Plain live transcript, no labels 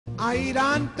I eat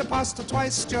Aunt the pasta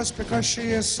twice just because she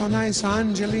is so nice,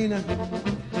 Angelina.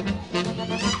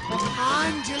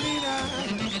 Angelina.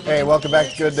 Hey, welcome back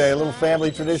to Good Day. A little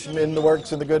family tradition in the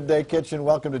works in the Good Day kitchen.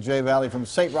 Welcome to Jay Valley from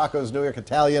St. Rocco's New York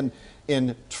Italian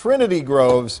in Trinity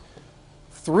Groves.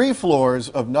 3 floors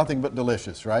of nothing but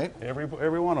delicious, right? Every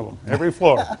one of them, every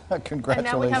floor. Congratulations. And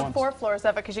now we have 4 floors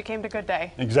of it because you came to Good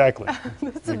Day. Exactly.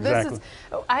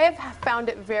 I have found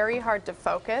it very hard to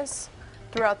focus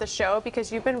throughout the show because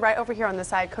you've been right over here on the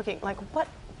side cooking. Like,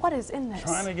 what is in this?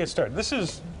 Trying to get started.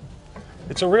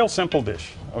 It's a real simple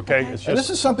dish, okay? It's just, and this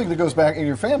is something that goes back in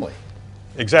your family.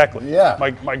 Exactly. Yeah.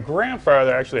 My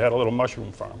grandfather actually had a little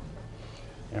mushroom farm.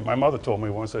 And my mother told me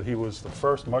once that he was the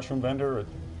first mushroom vendor at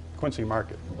Quincy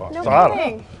Market in Boston. No So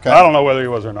kidding. I don't know whether he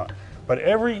was or not. But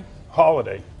every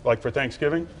holiday, like for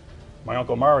Thanksgiving, my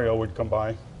Uncle Mario would come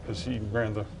by, because he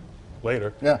ran the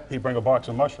later. Yeah. He'd bring a box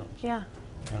of mushrooms. Yeah.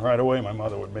 And right away my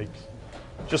mother would make,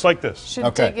 just like this.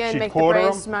 Should dig in, She'd make the quarter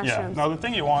braised them. mushrooms. Yeah. Now the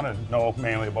thing you want to know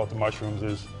mainly about the mushrooms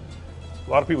is, a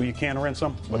lot of people you can rinse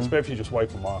them, but it's better if you just wipe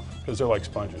them off, because they're like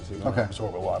sponges. They don't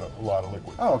absorb a lot of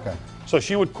liquid. Oh, okay. So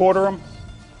she would quarter them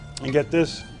and get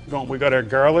this going. We got our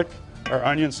garlic, our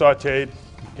onions sauteed,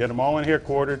 get them all in here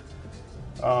quartered.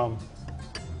 A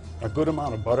good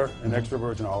amount of butter and extra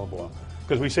virgin olive oil.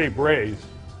 Because we say braise,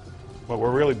 but we're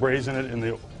really braising it in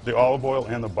the olive oil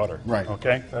and the butter. Right.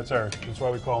 Okay? That's why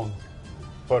we call them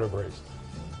butter braised.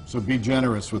 So be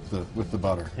generous with the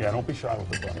butter. Yeah, don't be shy with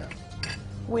the butter.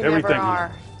 We Everything never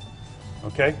are.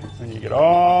 Okay? And you get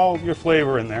all your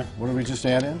flavor in there. What did we just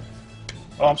add in?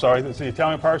 Oh, I'm sorry. It's the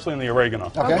Italian parsley and the oregano.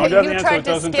 Okay. I'll Okay, get you the answer. tried It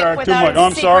to doesn't skip jar too without much.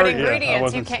 I'm secret sorry.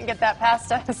 ingredients. You can't get that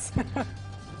past us.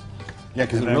 Yeah,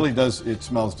 because it then- really does, it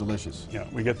smells delicious. Yeah,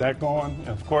 we get that going. And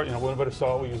of course, a little bit of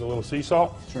salt. We use a little sea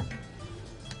salt. Sure.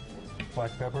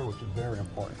 Black pepper, which is very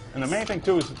important. And the main thing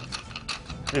too is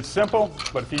it's simple,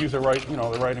 but if you use the right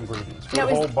ingredients. Now,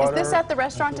 Good whole is butter, this at the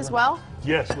restaurant as well?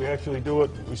 Yes, we actually do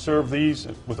it. We serve these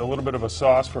with a little bit of a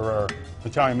sauce for our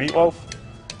Italian meatloaf.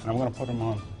 And I'm going to put them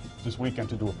on this weekend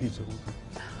to do a pizza.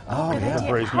 Oh, yeah.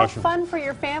 Braised How mushrooms. fun for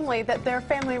your family that the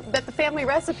family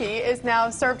recipe is now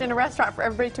served in a restaurant for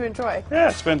everybody to enjoy.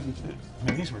 Yeah,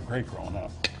 these were great growing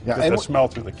up. Yeah, Just and the smell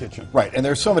through the kitchen. Right, and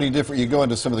there's so many different. You go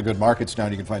into some of the good markets now,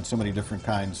 and you can find so many different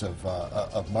kinds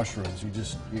of mushrooms.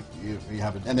 You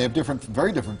have it, and they have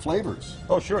very different flavors.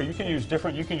 Oh, sure. You can use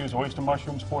oyster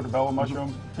mushrooms, portobello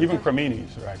mushrooms, even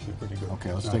creminis are actually pretty good.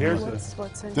 Okay, let's Now, take a here's look.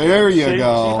 What's in There you See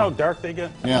go. how dark they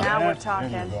get? Yeah. Now we're There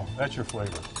talking. you go. That's your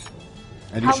flavor.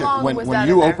 And How long was when that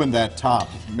you in there? opened that top,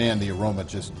 man, the aroma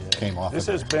just came off. This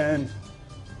of has it. been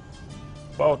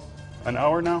about an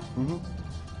hour now.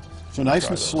 So nice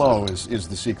and slow is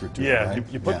the secret to it. Yeah, Right?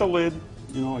 you put the lid,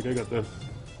 like I got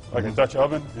like a Dutch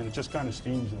oven, and it just kind of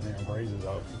steams in there and braises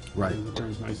out. Right. It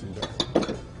turns nice and dark.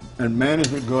 And man,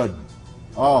 is it good!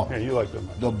 Oh, Yeah, you like them.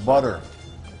 the butter.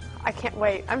 I can't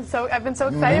wait. I've been so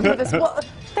excited for this. Well,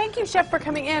 thank you, Chef, for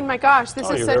coming in. My gosh, this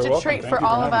Oh, is you're such very a welcome. treat Thank for you for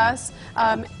all of having us.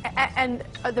 And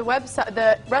the website,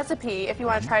 the recipe, if you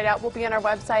want to try it out, will be on our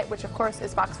website, which of course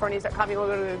is fox4news.com. You will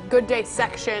go to the Good Day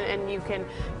section, and you can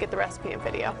get the recipe and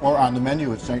video. Or on the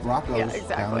menu at St. Rocco's Yeah, down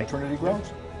exactly. in Trinity Groves.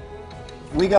 We got